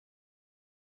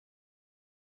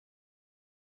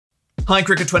Hi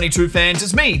Cricket 22 fans,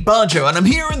 it's me, Barjo, and I'm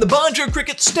here in the Barjo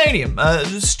Cricket Stadium,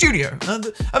 studio.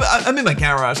 I'm in my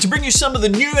garage to bring you some of the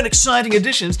new and exciting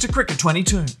additions to Cricket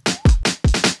 22.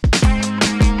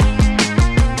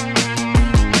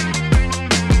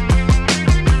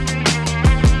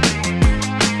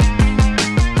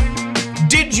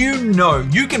 Did you know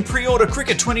you can pre-order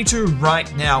Cricket 22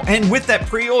 right now? And with that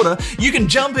pre-order, you can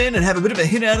jump in and have a bit of a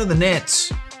hit out of the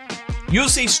nets. You'll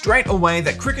see straight away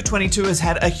that Cricket 22 has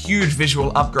had a huge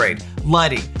visual upgrade.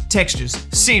 Lighting, textures,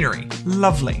 scenery,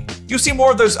 lovely. You'll see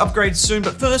more of those upgrades soon,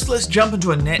 but first let's jump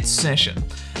into a nets session.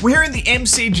 We're here in the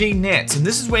MCG nets, and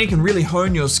this is where you can really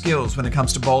hone your skills when it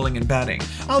comes to bowling and batting.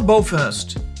 I'll bowl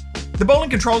first. The bowling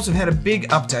controls have had a big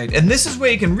update, and this is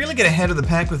where you can really get ahead of the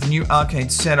pack with the new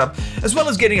arcade setup, as well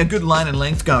as getting a good line and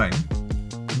length going.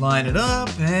 Line it up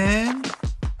and...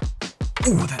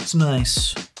 ooh, that's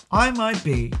nice. I might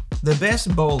be the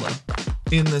best bowler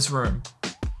in this room,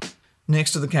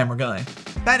 next to the camera guy.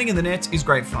 Batting in the nets is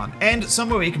great fun, and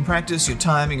somewhere where you can practice your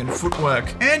timing and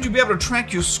footwork, and you'll be able to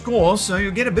track your score, so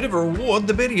you'll get a bit of a reward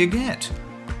the better you get.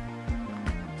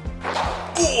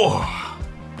 Oh.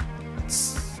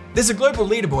 There's a global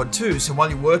leaderboard too, so while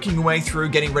you're working your way through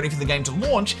getting ready for the game to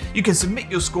launch, you can submit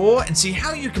your score and see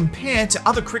how you compare to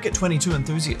other Cricket 22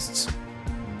 enthusiasts.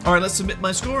 Alright, let's submit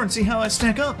my score and see how I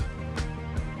stack up.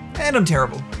 And I'm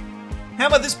terrible. How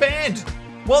about this band?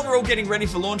 While we're all getting ready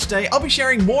for launch day, I'll be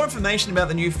sharing more information about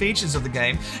the new features of the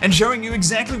game and showing you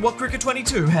exactly what Cricket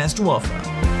 22 has to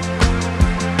offer.